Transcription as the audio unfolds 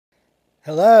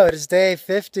Hello, it is day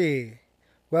 50.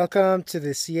 Welcome to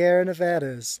the Sierra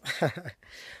Nevadas.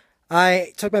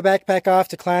 I took my backpack off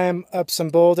to climb up some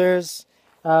boulders.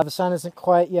 The sun isn't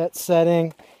quite yet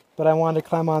setting, but I wanted to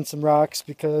climb on some rocks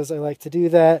because I like to do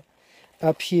that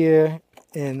up here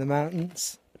in the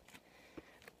mountains.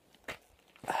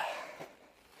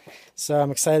 So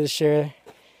I'm excited to share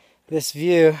this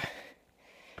view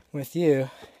with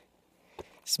you.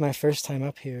 It's my first time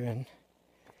up here, and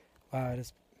wow, it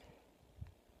is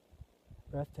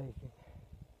breathtaking.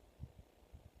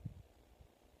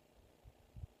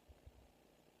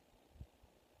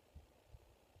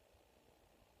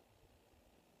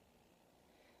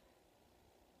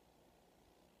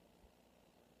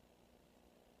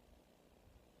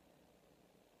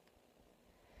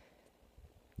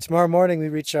 Tomorrow morning we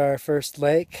reach our first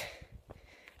lake,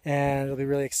 and it'll be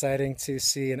really exciting to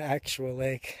see an actual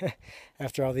lake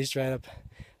after all these dried up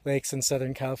lakes in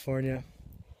Southern California.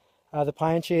 The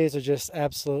pine trees are just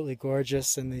absolutely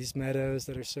gorgeous, and these meadows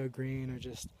that are so green are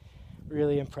just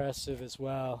really impressive as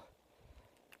well.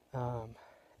 And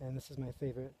this is my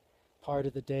favorite part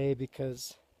of the day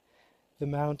because the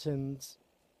mountains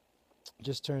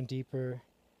just turn deeper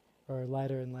or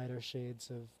lighter and lighter shades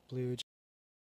of blue